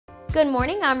Good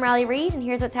morning, I'm Riley Reed, and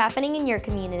here's what's happening in your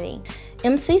community.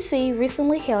 MCC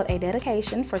recently held a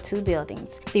dedication for two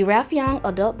buildings, the Ralph Young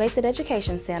Adult Basic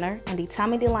Education Center and the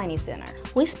Tommy Delaney Center.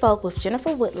 We spoke with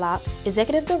Jennifer Whitlock,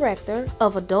 Executive Director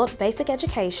of Adult Basic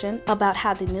Education, about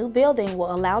how the new building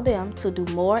will allow them to do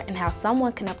more and how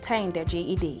someone can obtain their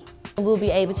GED. We'll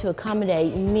be able to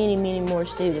accommodate many more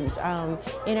students.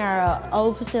 In our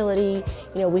old facility,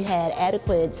 we had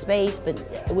adequate space, but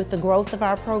with the growth of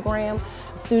our program,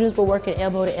 students were working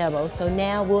elbow to elbow. So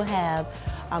now we'll have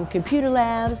computer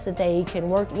labs that they can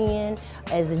work in,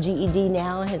 as the GED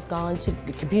now has gone to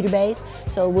computer-based.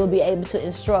 So we'll be able to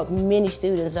instruct many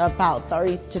students, about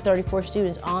 30 to 34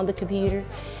 students on the computer,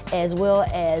 as well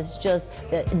as just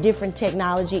the different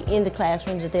technology in the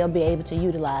classrooms that they'll be able to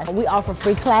utilize. We offer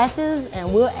free classes,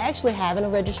 and we're actually having a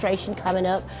registration coming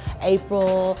up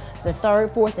April the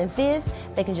 3rd, 4th, and 5th.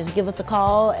 They can just give us a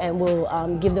call, and we'll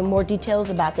give them more details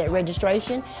about that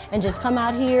registration, and just come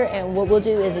out here, and what we'll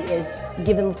do is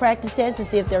give them a practice test and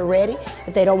see if they're ready,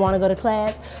 if they don't want to go to class.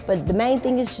 But the main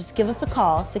thing is just give us a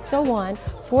call,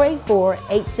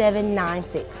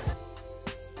 601-484-8796.